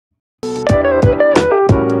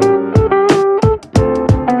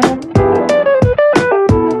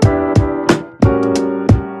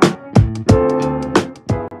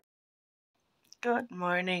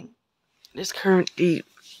morning. It is currently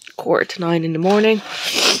 8:45 in the morning.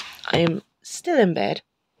 I am still in bed.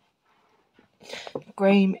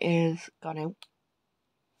 Graeme is gone out.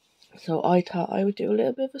 So I thought I would do a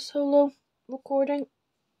little bit of a solo recording.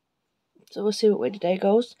 So we'll see what way the day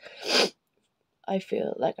goes. I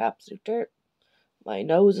feel like absolute dirt. My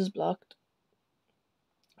nose is blocked.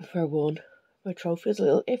 For one. My throat feels a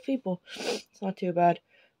little iffy, but it's not too bad.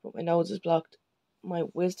 But my nose is blocked. My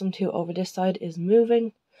wisdom tooth over this side is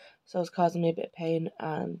moving, so it's causing me a bit of pain,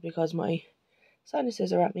 and because my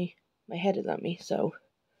sinuses are at me, my head is at me, so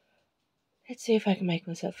let's see if I can make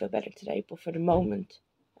myself feel better today. But for the moment,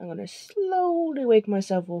 I'm going to slowly wake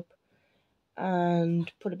myself up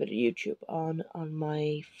and put a bit of YouTube on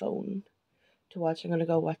my phone to watch. I'm going to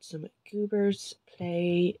go watch some Goobers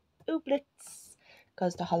play Ooblets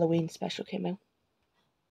because the Halloween special came out.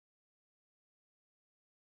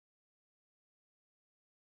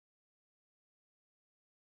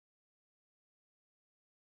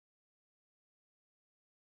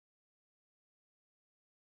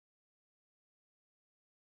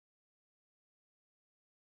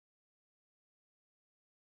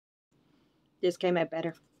 This came out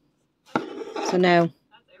better. So now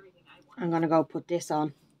I'm going to go put this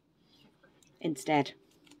on instead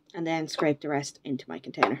and then scrape the rest into my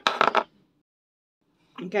container.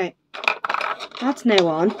 Okay, that's now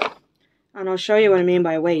on, and I'll show you what I mean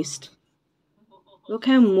by waste. Look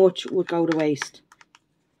how much would go to waste.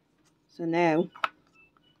 So now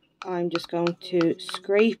I'm just going to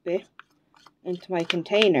scrape it into my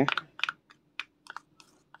container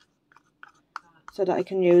so that I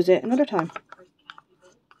can use it another time.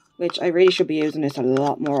 Which I really should be using this a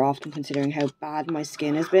lot more often considering how bad my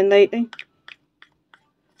skin has been lately.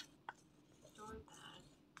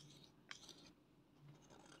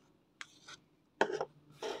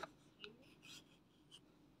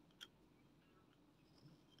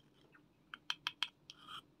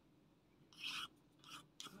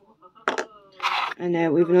 And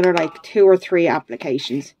now we have another like 2 or 3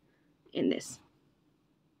 applications in this.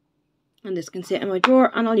 And this can sit in my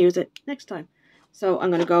drawer and I'll use it next time. So I'm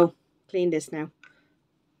going to go clean this now,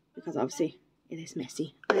 because obviously it is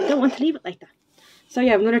messy and I don't want to leave it like that. So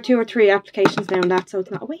yeah, another 2 or 3 applications now on that, so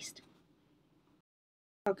it's not a waste.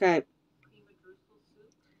 Okay.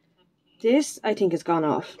 This I think has gone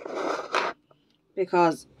off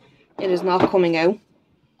because it is not coming out.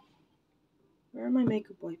 Where are my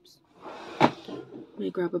makeup wipes? Let me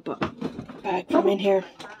grab a bag from in here.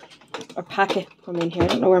 Or packet from in here. I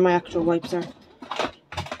don't know where my actual wipes are.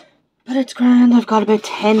 But it's grand. I've got about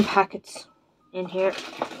 10 packets in here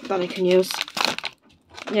that I can use.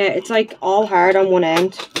 Yeah, it's like all hard on one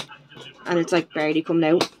end. And it's like barely coming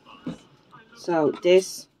out. So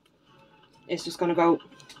this is just going to go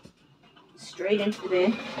straight into the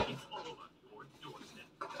bin.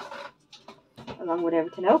 Along with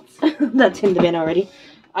everything else that's in the bin already.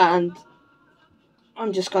 And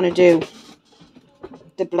I'm just going to do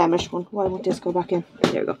the blemish one. Why won't this go back in?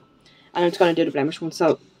 There we go. And I'm just going to do the blemish one.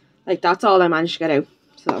 So, like, that's all I managed to get out.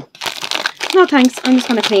 So, no thanks. I'm just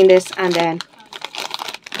going to clean this and then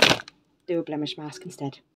do a blemish mask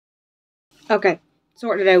instead. Okay,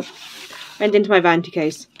 sorted it out. Went into my vanity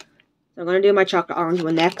case. So I'm going to do my chocolate orange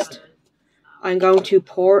one next. I'm going to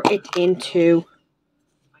pour it into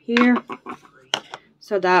here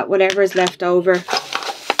so that whatever is left over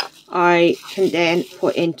I can then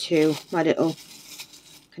put into my little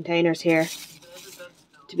containers here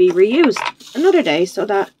to be reused another day, so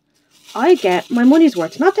that I get my money's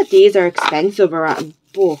worth. Not that these are expensive or anything,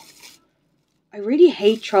 but I really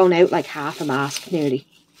hate throwing out like half a mask nearly.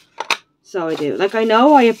 So I do. Like, I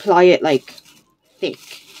know I apply it like thick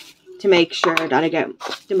to make sure that I get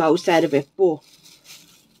the most out of it, but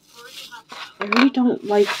I really don't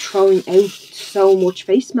like throwing out so much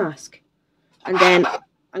face mask. And then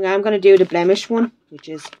I'm going to do the blemish one, which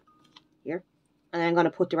is here. And then I'm going to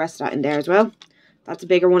put the rest of that in there as well. That's a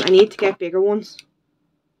bigger one. I need to get bigger ones.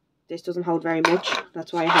 This doesn't hold very much.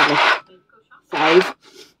 That's why I have like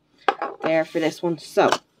 5 there for this one. So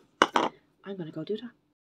I'm going to go do that.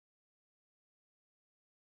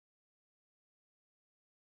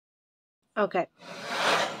 Okay.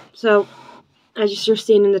 So as you're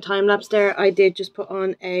seeing in the time lapse there, I did just put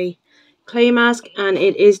on a clay mask, and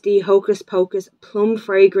it is the Hocus Pocus Plum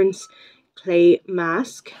Fragrance Clay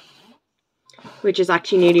Mask, which is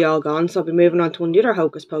actually nearly all gone, so I'll be moving on to one of the other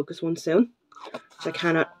Hocus Pocus ones soon, which I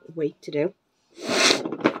cannot wait to do.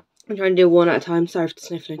 I'm trying to do one at a time. Sorry for the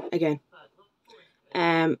sniffling again.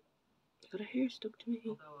 Got a hair stuck to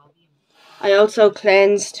me. I also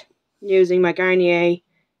cleansed using my Garnier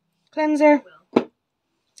cleanser. I'm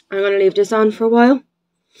going to leave this on for a while,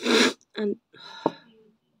 and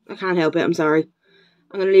I can't help it, I'm sorry.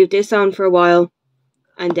 I'm going to leave this on for a while.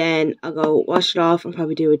 And then I'll go wash it off and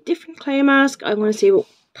probably do a different clay mask. I want to see what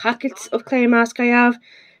packets of clay mask I have.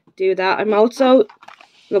 Do that. I'm also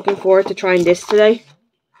looking forward to trying this today.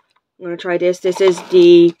 I'm going to try this. This is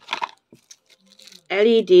the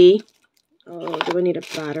LED. Oh, do I need a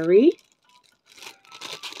battery?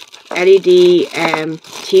 LED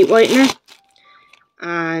teeth whitener.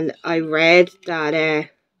 And I read that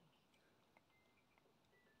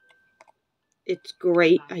it's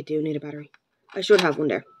great. I do need a battery. I should have one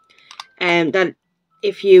there. That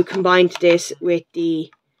if you combined this with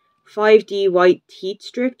the 5D white teeth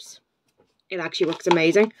strips, it actually works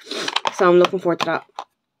amazing. So I'm looking forward to that.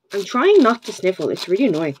 I'm trying not to sniffle. It's really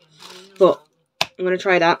annoying. But I'm going to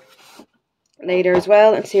try that later as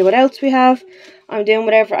well and see what else we have. I'm doing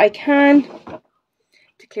whatever I can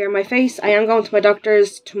to clear my face. I am going to my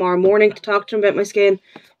doctor's tomorrow morning to talk to him about my skin.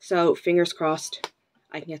 So fingers crossed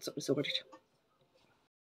I can get something sorted.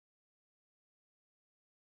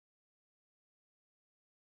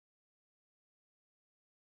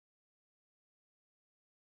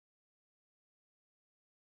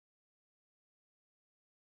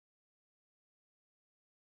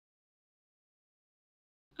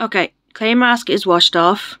 Okay, clay mask is washed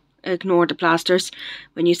off. Ignore the plasters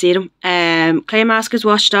when you see them. Clay mask is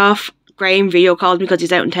washed off. Graeme video called me because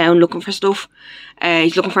he's out in town looking for stuff.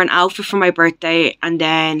 He's looking for an outfit for my birthday, and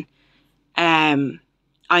then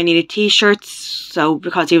I needed t-shirts. So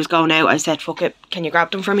because he was going out, I said, "Fuck it, can you grab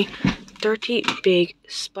them for me?" Dirty big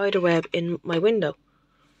spider web in my window.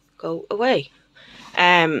 Go away.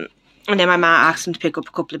 And then my ma asked him to pick up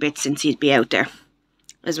a couple of bits since he'd be out there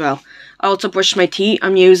as well. I also brushed my teeth.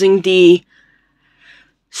 I'm using the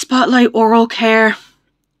Spotlight Oral Care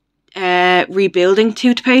Rebuilding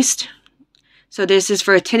Toothpaste. So this is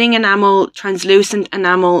for thinning enamel, translucent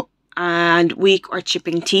enamel, and weak or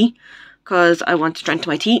chipping teeth. Because I want to strengthen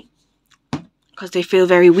my teeth. Because they feel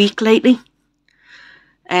very weak lately.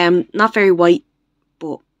 Not very white,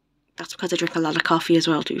 but that's because I drink a lot of coffee as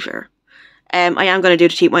well, to be fair. I am going to do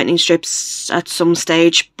the teeth whitening strips at some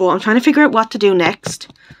stage, but I'm trying to figure out what to do next.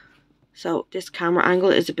 So this camera angle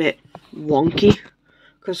is a bit wonky,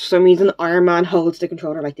 because for some reason Iron Man holds the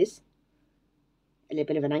controller like this. A little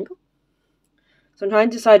bit of an angle. So I'm trying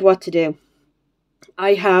to decide what to do.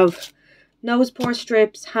 I have nose pore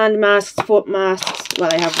strips, hand masks, foot masks.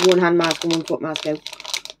 Well, I have one hand mask and one foot mask out.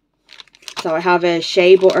 So I have a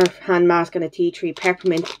shea butter hand mask and a tea tree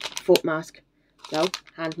peppermint foot mask. So,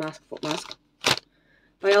 hand mask, foot mask.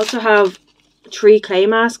 I also have 3 clay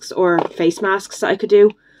masks or face masks that I could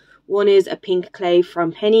do. One is a pink clay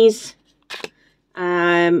from Penny's.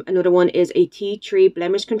 Another one is a tea tree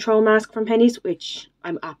blemish control mask from Penny's, which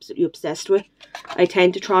I'm absolutely obsessed with. I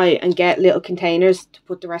tend to try and get little containers to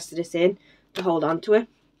put the rest of this in to hold on to it.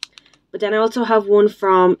 But then I also have one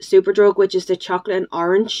from Superdrug, which is the chocolate and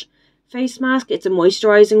orange face mask. It's a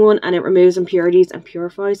moisturizing one and it removes impurities and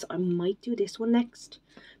purifies. So I might do this one next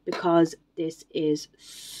because this is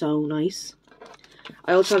so nice.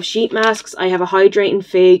 I also have sheet masks. I have a hydrating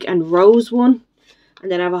fig and rose one.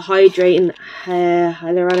 And then I have a hydrating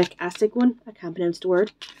hyaluronic acid one. I can't pronounce the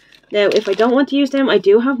word. Now, if I don't want to use them, I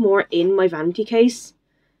do have more in my vanity case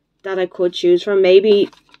that I could choose from. Maybe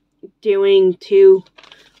doing 2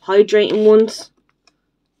 hydrating ones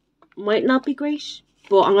might not be great.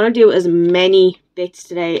 But I'm going to do as many bits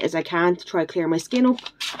today as I can to try to clear my skin up.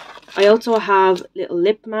 I also have little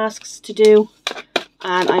lip masks to do.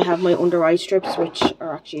 And I have my under eye strips, which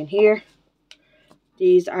are actually in here.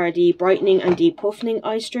 These are the brightening and depuffing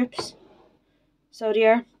eye strips. So they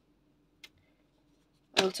are.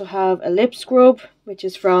 I also have a lip scrub, which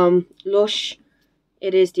is from Lush.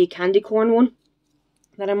 It is the candy corn one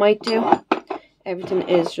that I might do. Everything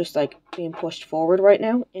is just like being pushed forward right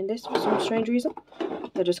now in this for some strange reason.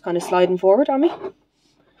 They're just kind of sliding forward on me.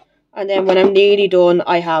 And then when I'm nearly done,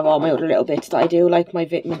 I have all my other little bits that I do, like my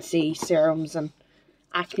vitamin C serums and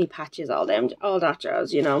acne patches, all that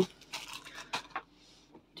jazz, you know.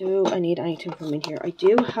 Do I need anything from in here? I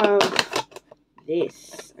do have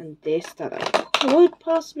this and this that I could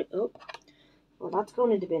possibly... Oh, well, that's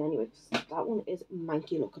going in the bin anyway. That one is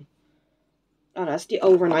manky looking. Oh, that's the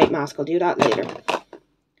overnight mask. I'll do that later.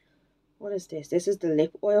 What is this? This is the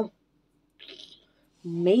lip oil.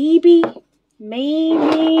 Maybe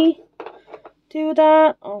do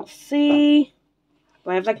that. I'll see.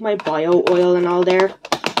 But I have like my bio oil and all there.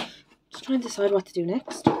 Just trying to decide what to do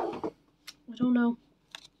next. I don't know.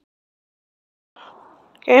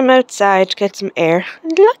 I'm outside to get some air.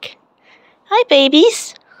 And look. Hi,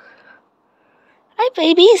 babies. Hi,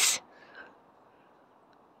 babies.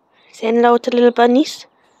 Saying hello to little bunnies.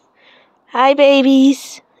 Hi,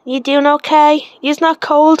 babies. You doing okay? You's not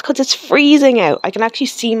cold because it's freezing out. I can actually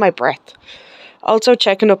see my breath. Also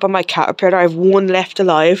checking up on my caterpillar. I have one left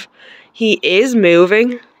alive. He is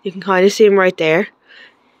moving. You can kind of see him right there.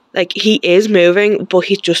 Like, he is moving, but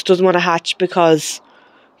he just doesn't want to hatch because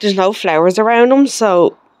there's no flowers around him.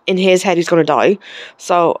 So in his head, he's going to die.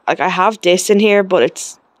 So like, I have this in here, but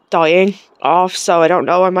it's dying off. So I don't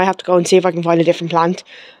know. I might have to go and see if I can find a different plant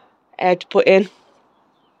to put in.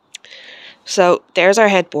 So there's our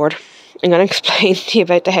headboard. I'm going to explain to you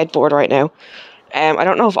about the headboard right now. I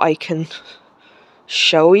don't know if I can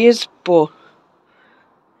show you, but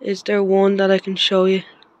is there one that I can show you?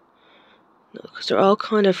 No, because they're all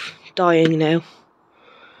kind of dying now.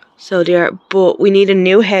 So they are, but we need a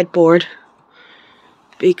new headboard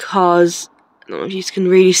because I don't know if you can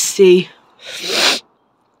really see.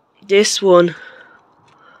 This one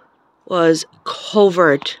was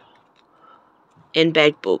covered in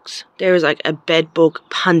bed bugs. There is like a bed bug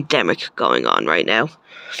pandemic going on right now,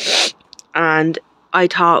 and I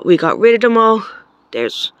thought we got rid of them all.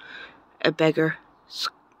 There's a beggar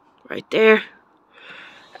right there.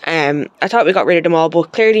 I thought we got rid of them all,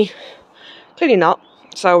 but clearly not.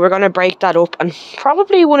 So we're gonna break that up, and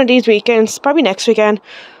probably one of these weekends, probably next weekend,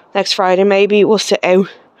 next Friday maybe, we'll sit out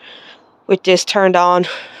with this turned on.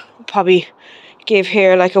 Probably give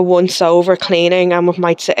here like a once over cleaning, and we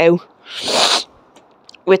might sit out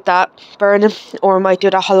with that burning, or we might do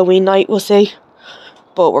that Halloween night, we'll see.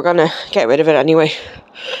 But we're gonna get rid of it anyway.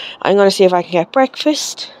 I'm gonna see if I can get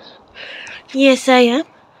breakfast. Yes, I am.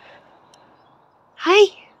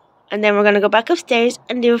 Hi. And then we're gonna go back upstairs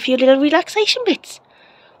and do a few little relaxation bits.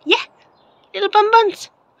 Yeah, little bun-buns.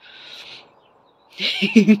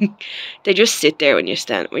 They just sit there when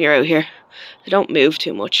you're out here. They don't move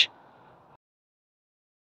too much.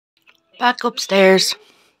 Back upstairs.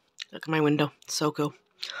 Look at my window. It's so cool.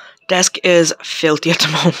 Desk is filthy at the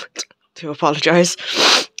moment. To apologise.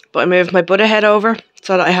 But I moved my Buddha head over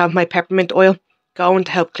so that I have my peppermint oil going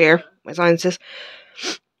to help clear my sinuses.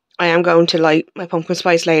 I am going to light my pumpkin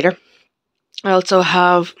spice later. I also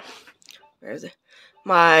have, where is it?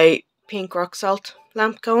 My pink rock salt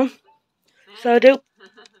lamp going. So I do.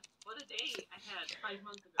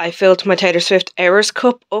 I filled my Taylor Swift Hours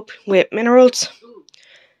cup up with minerals.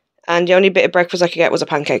 And the only bit of breakfast I could get was a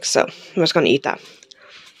pancake, so I'm just going to eat that.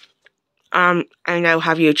 I now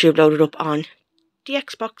have YouTube loaded up on the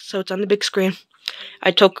Xbox, so it's on the big screen. I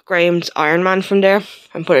took Graeme's Iron Man from there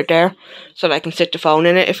and put it there so that I can stick the phone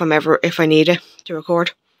in it if I need it to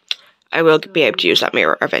record. I will be able to use that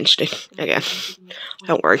mirror eventually again.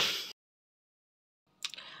 Don't worry.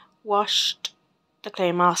 Washed the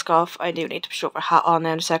clay mask off. I do need to shove a hat on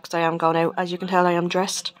now in a sec because I am going out. As you can tell, I am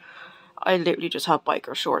dressed. I literally just have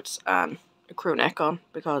biker shorts and a crew neck on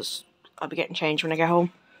because I'll be getting changed when I get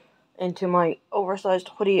home into my oversized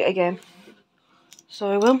hoodie again.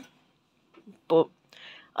 So I will. But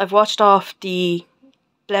I've washed off the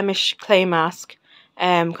blemish clay mask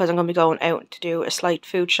because I'm going to be going out to do a slight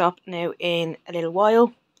food shop now in a little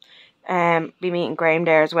while. Be meeting Graeme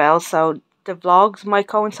there as well, so the vlogs might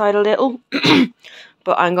coincide a little.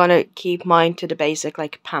 But I'm going to keep mine to the basic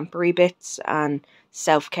like pampery bits and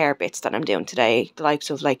self-care bits that I'm doing today. The likes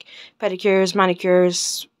of like pedicures,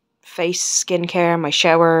 manicures, face skincare, my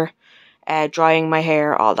shower, drying my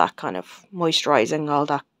hair, all that kind of moisturising, all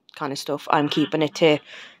that kind of stuff. I'm keeping it to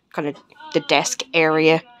kind of the desk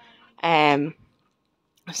area.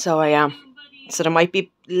 So I am. So there might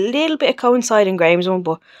be a little bit of coinciding Graeme's one,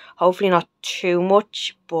 but hopefully not too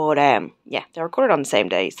much. But yeah, they're recorded on the same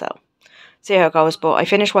day, so see how it goes. But I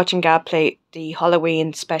finished watching Gab play the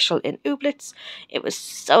Halloween special in Ooblets. It was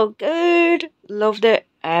so good. Loved it.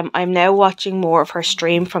 I'm now watching more of her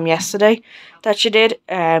stream from yesterday that she did.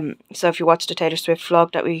 So if you watched the Taylor Swift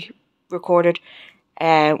vlog that we recorded,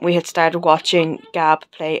 we had started watching Gab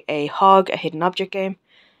play a Hog, a hidden object game.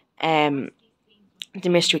 The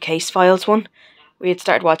Mystery Case Files one. We had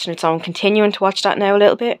started watching it, so I'm continuing to watch that now a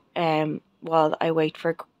little bit. While I wait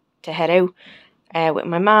for to head out with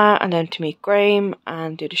my ma and then to meet Graeme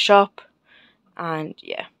and do the shop. And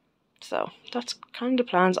yeah, so that's kind of the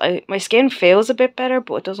plans. My skin feels a bit better,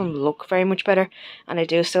 but it doesn't look very much better. And I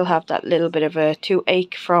do still have that little bit of a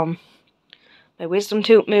toothache from my wisdom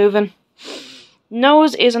tooth moving.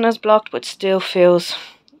 Nose isn't as blocked, but still feels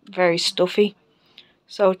very stuffy.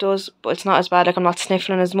 So it does, but it's not as bad. Like, I'm not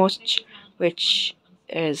sniffling as much, which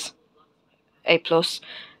is a plus.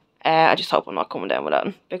 I just hope I'm not coming down with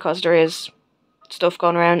that because there is stuff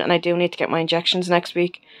going around, and I do need to get my injections next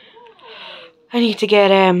week. I need to get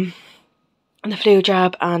the flu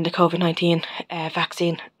jab and the COVID-19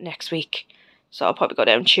 vaccine next week So I'll probably go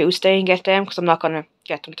down Tuesday and get them, because I'm not going to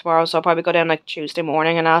get them tomorrow. So I'll probably go down like Tuesday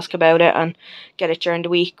morning and ask about it and get it during the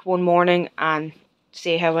week one morning and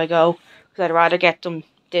see how I go. Because I'd rather get them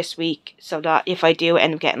this week so that if I do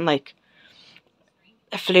end up getting like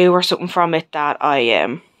a flu or something from it, that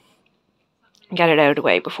I get it out of the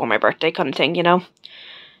way before my birthday kind of thing, you know.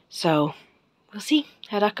 So we'll see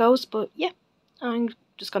how that goes. But yeah, I'm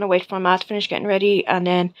just going to wait for my mat to finish getting ready, and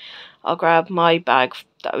then I'll grab my bag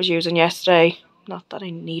that I was using yesterday. Not that I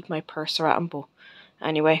need my purse or anything, but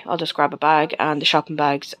anyway, I'll just grab a bag and the shopping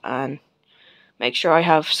bags and make sure I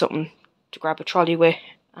have something to grab a trolley with,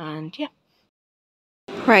 and yeah.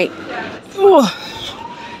 Right. Oh.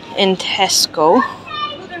 In Tesco.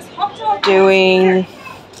 Doing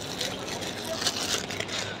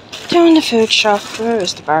the food shop. Where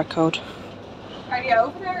is the barcode? Are you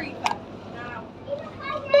over there, Eva? No.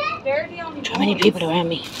 They're the only How many people around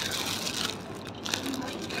me?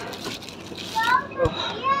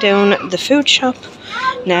 Doing the food shop.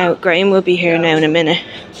 Now, Graeme will be here now in a minute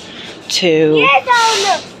to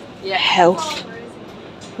help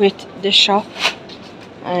with the shop.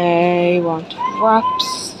 I want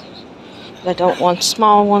wraps. I don't want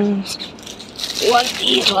small ones. I want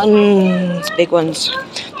these ones, big ones.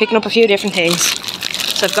 Picking up a few different things.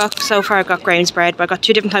 So far I've got Graeme's bread, but I've got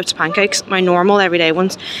two different types of pancakes. My normal everyday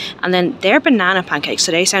ones, and then they're banana pancakes,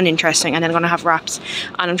 so they sound interesting. And then I'm going to have wraps,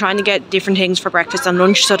 and I'm trying to get different things for breakfast and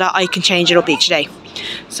lunch so that I can change it up each day.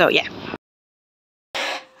 So yeah.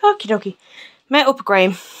 Okie dokie. Met up with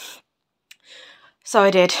Graeme. So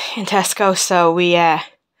I did in Tesco, so we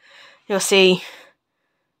you'll see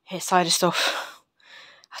his side of stuff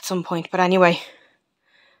at some point. But anyway,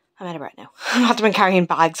 I'm out of breath now. I've had to been carrying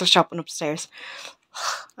bags of shopping upstairs.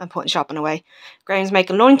 I'm putting shopping away. Graeme's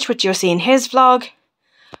making lunch, which you'll see in his vlog.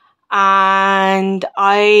 And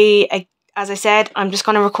as I said, I'm just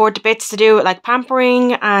going to record the bits to do, like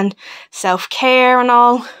pampering and self-care and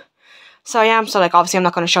all. So I am. So like obviously I'm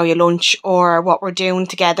not going to show you lunch or what we're doing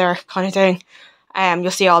together kind of thing.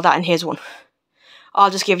 You'll see all that in his one. I'll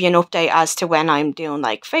just give you an update as to when I'm doing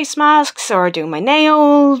like face masks or doing my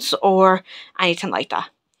nails or anything like that.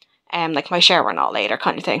 Like my shower and all later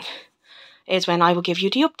kind of thing is when I will give you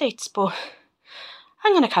the updates. But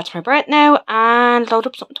I'm going to catch my breath now and load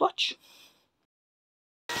up something to watch.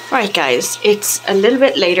 Right guys, it's a little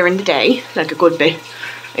bit later in the day, like a good bit.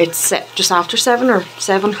 It's just after 7 or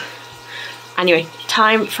 7. Anyway,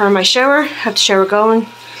 time for my shower. I have the shower going.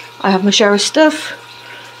 I have my shower stuff.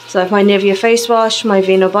 So I have my Nivea face wash, my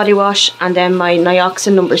Vino body wash, and then my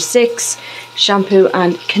Nioxin number 6 shampoo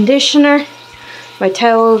and conditioner. My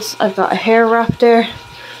towels, I've got a hair wrap there,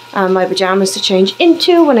 and my pyjamas to change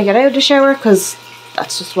into when I get out of the shower, because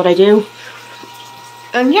that's just what I do.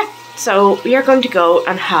 And yeah, so we are going to go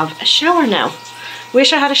and have a shower now.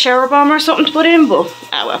 Wish I had a shower bomb or something to put in, but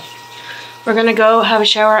oh well. We're going to go have a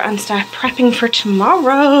shower and start prepping for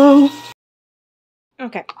tomorrow.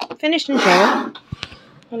 Okay, finished in the shower.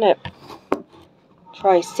 I'm going to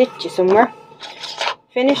try sit you somewhere.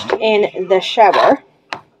 Finished in the shower.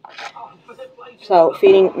 So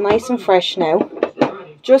feeling nice and fresh now.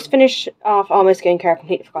 Just finished off all my skincare.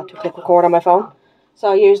 Completely forgot to click record on my phone. So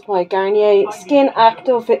I used my Garnier Skin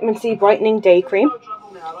Active Vitamin C Brightening Day Cream.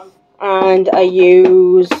 And I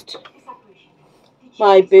used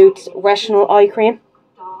my Boots Retinol Eye Cream.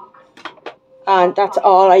 And that's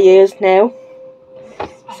all I used now.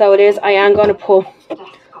 So it is, I am going to put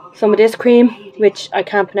some of this cream, which I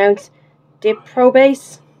can't pronounce, Dip Pro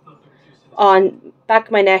Base, on back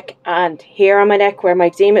of my neck and here on my neck where my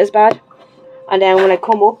eczema is bad. And then when I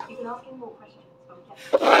come up,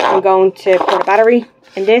 I'm going to put a battery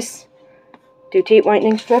in this, do teeth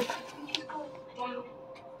whitening strip.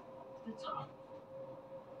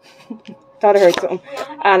 Thought I heard something.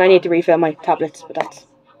 And I need to refill my tablets, but that's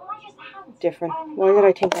different. Why did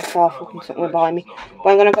I think I saw fucking something behind me? But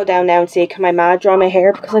I'm going to go down now and see, can my ma dry my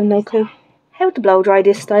hair, because I have no clue how to blow dry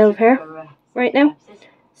this style of hair right now.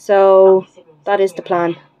 So that is the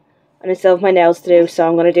plan. And I still have my nails to do, so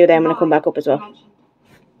I'm going to do them when I come back up as well.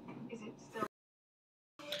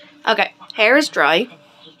 Okay, hair is dry.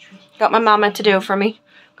 Got my mama to do it for me,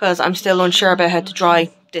 because I'm still unsure about how to dry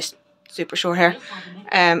this super short hair.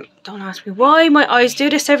 Don't ask me why my eyes do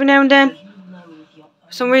this every now and then.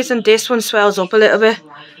 For some reason this one swells up a little bit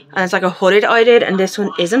and it's like a hooded eyelid, and this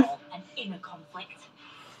one isn't.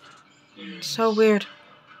 So weird.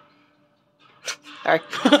 Sorry,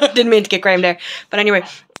 didn't mean to get Graeme there. But anyway,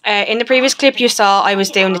 in the previous clip you saw I was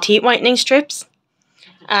doing the teeth whitening strips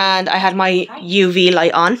and I had my UV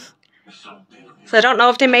light on. So I don't know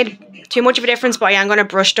if they made too much of a difference, but I am going to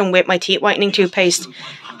brush them with my teeth whitening toothpaste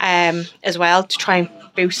as well to try and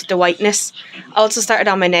boost the whiteness. I also started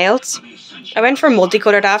on my nails. I went for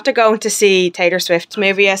multicoloured after going to see Taylor Swift's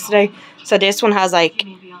movie yesterday. So this one has like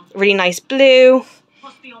really nice blue,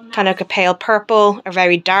 kind of like a pale purple, a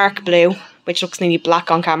very dark blue, which looks nearly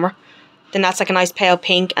black on camera. Then that's like a nice pale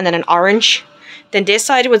pink, and then an orange. Then this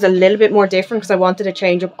side was a little bit more different because I wanted to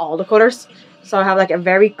change up all the colours. So I have like a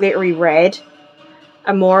very glittery red,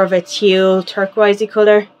 a more of a teal turquoisey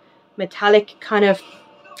colour, metallic kind of,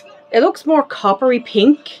 it looks more coppery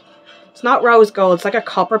pink. It's not rose gold, it's like a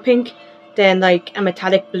copper pink. Then like a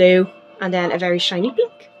metallic blue, and then a very shiny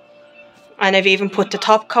pink. And I've even put the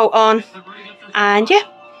top coat on. And yeah.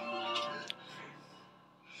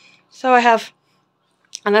 So I have,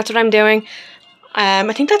 and that's what I'm doing.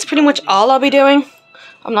 I think that's pretty much all I'll be doing.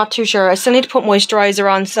 I'm not too sure. I still need to put moisturiser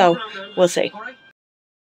on, so we'll see.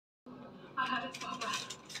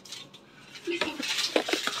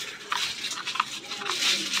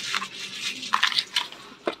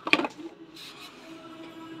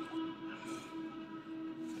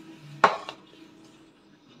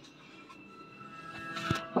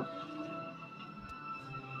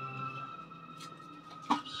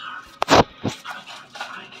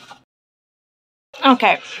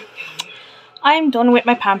 Okay, I'm done with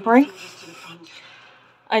my pampering.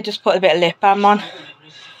 I just put a bit of lip balm on.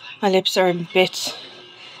 My lips are in bits.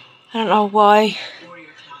 I don't know why.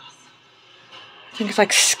 I think it's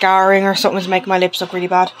like scarring or something is making my lips look really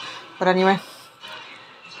bad. But anyway.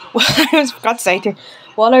 I forgot to say to you,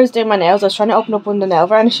 while I was doing my nails, I was trying to open up one of the nail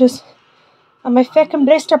varnishes. And my fucking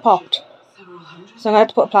blister popped. So I'm going to have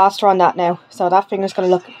to put a plaster on that now. So that finger's going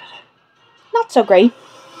to look not so great.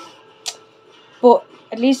 But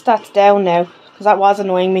at least that's down now, because that was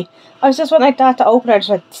annoying me. I was just wanting like that to open it, I just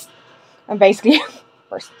went, and basically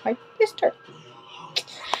burst my blister.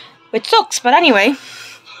 Which sucks, but anyway.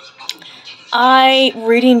 I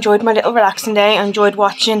really enjoyed my little relaxing day. I enjoyed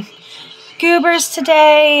watching Goobers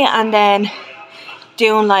today, and then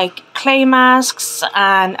doing like clay masks.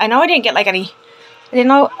 And I know I didn't get like any,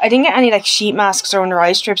 I didn't get any like sheet masks or under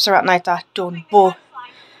eye strips or anything like that done, but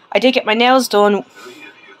I did get my nails done,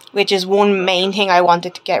 which is one main thing I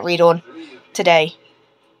wanted to get redone today.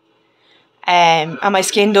 And my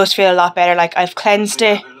skin does feel a lot better. Like, I've cleansed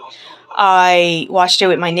it. I washed it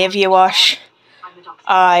with my Nivea wash.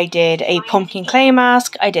 I did a pumpkin clay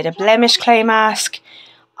mask. I did a blemish clay mask.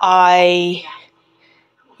 I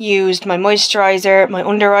used my moisturiser, my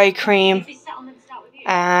under eye cream.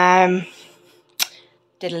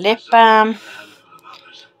 Did a lip balm.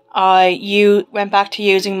 I went back to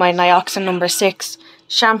using my Nioxin number 6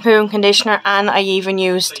 shampoo and conditioner, and I even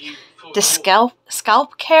used the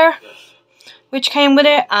SelfCare, which came with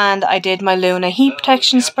it, and I did my Luna heat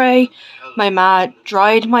protection spray. My ma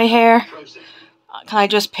dried my hair. Can I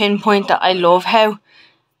just pinpoint that I love how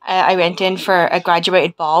I went in for a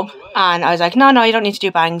graduated bob, and I was like, no, you don't need to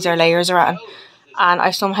do bangs or layers or anything, and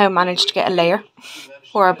I somehow managed to get a layer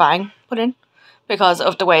or a bang put in because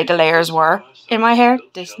of the way the layers were in my hair.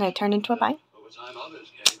 This now turned into a bang,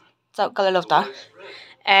 so gotta love that.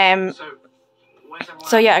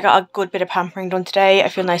 So yeah, I got a good bit of pampering done today. I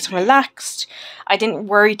feel nice and relaxed. I didn't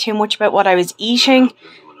worry too much about what I was eating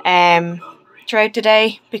throughout the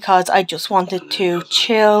day, because I just wanted to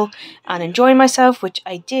chill and enjoy myself, which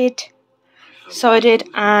I did. So I did,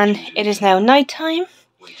 and it is now night time.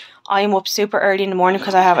 I am up super early in the morning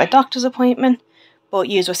because I have a doctor's appointment, but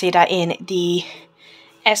you will see that in the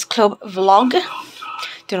S Club vlog.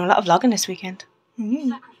 Doing a lot of vlogging this weekend.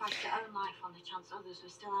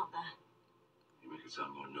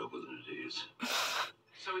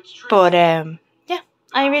 But yeah,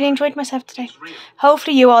 I really enjoyed myself today.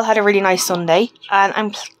 Hopefully you all had a really nice Sunday, and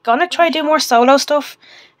I'm gonna try to do more solo stuff,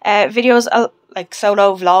 videos, like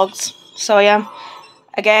solo vlogs. So I am.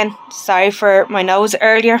 Again, sorry for my nose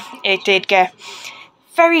earlier. It did get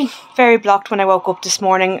very, very blocked when I woke up this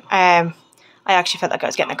morning. I actually felt like I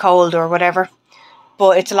was getting a cold or whatever,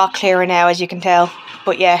 but it's a lot clearer now, as you can tell.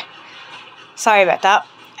 But yeah, sorry about that.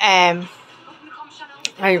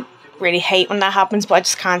 I really hate when that happens, but I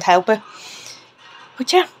just can't help it.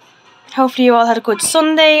 But yeah, hopefully you all had a good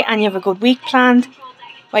Sunday and you have a good week planned.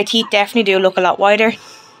 My teeth definitely do look a lot whiter,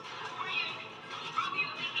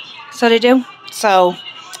 so they do. So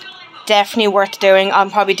definitely worth doing. I'll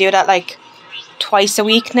probably do that like twice a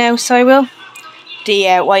week now, so I will.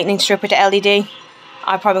 The whitening strip with the LED,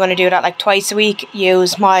 I'm probably going to do that like twice a week.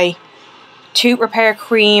 Use my tooth repair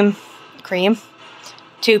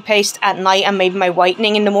toothpaste at night, and maybe my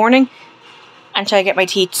whitening in the morning, and try to get my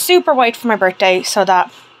teeth super white for my birthday so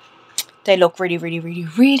that they look really, really, really,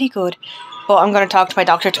 really good. But I'm going to talk to my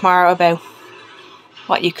doctor tomorrow about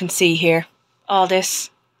what you can see here. All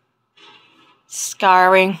this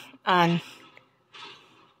scarring and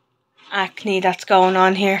acne that's going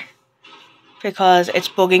on here because it's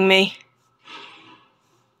bugging me.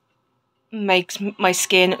 Makes my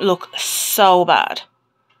skin look so bad.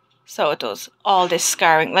 So it does. All this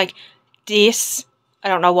scarring. Like this, I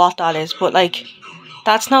don't know what that is, but like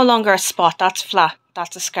that's no longer a spot, that's flat.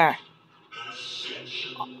 That's a scar.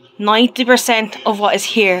 90% of what is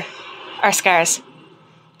here are scars.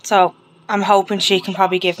 So I'm hoping she can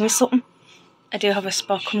probably give me something. I do have a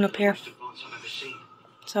spot coming up here.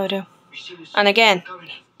 So I do. And again,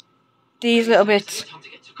 these little bits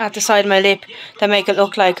at the side of my lip that make it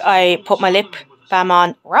look like I put my lip balm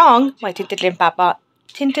on wrong, my tinted lip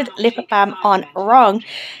balm on wrong,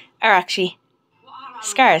 are actually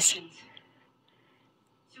scars.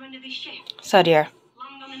 So dear.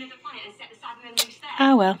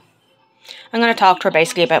 Ah well. I'm going to talk to her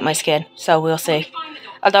basically about my skin, so we'll see.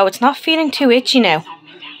 Although it's not feeling too itchy now,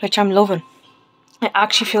 which I'm loving. It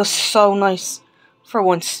actually feels so nice for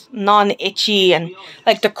once. Non-itchy and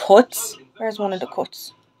like the cuts. Where's one of the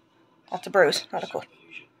cuts? That's a bruise, not a cut.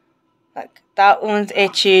 Like that one's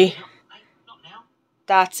itchy.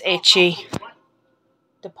 That's itchy.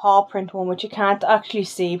 The paw print one, which you can't actually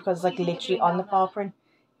see because it's like literally on the paw print,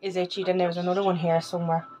 is itchy. Then there's another one here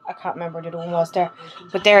somewhere. I can't remember what the other one was there.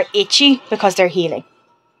 But they're itchy because they're healing.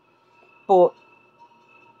 But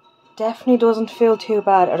definitely doesn't feel too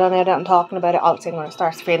bad. I don't know that I'm talking about it. I'll say when it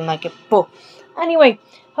starts feeling like it. But anyway,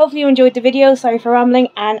 hopefully you enjoyed the video. Sorry for rambling.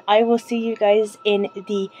 And I will see you guys in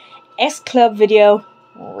the S Club video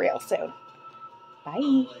real soon.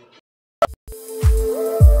 Bye.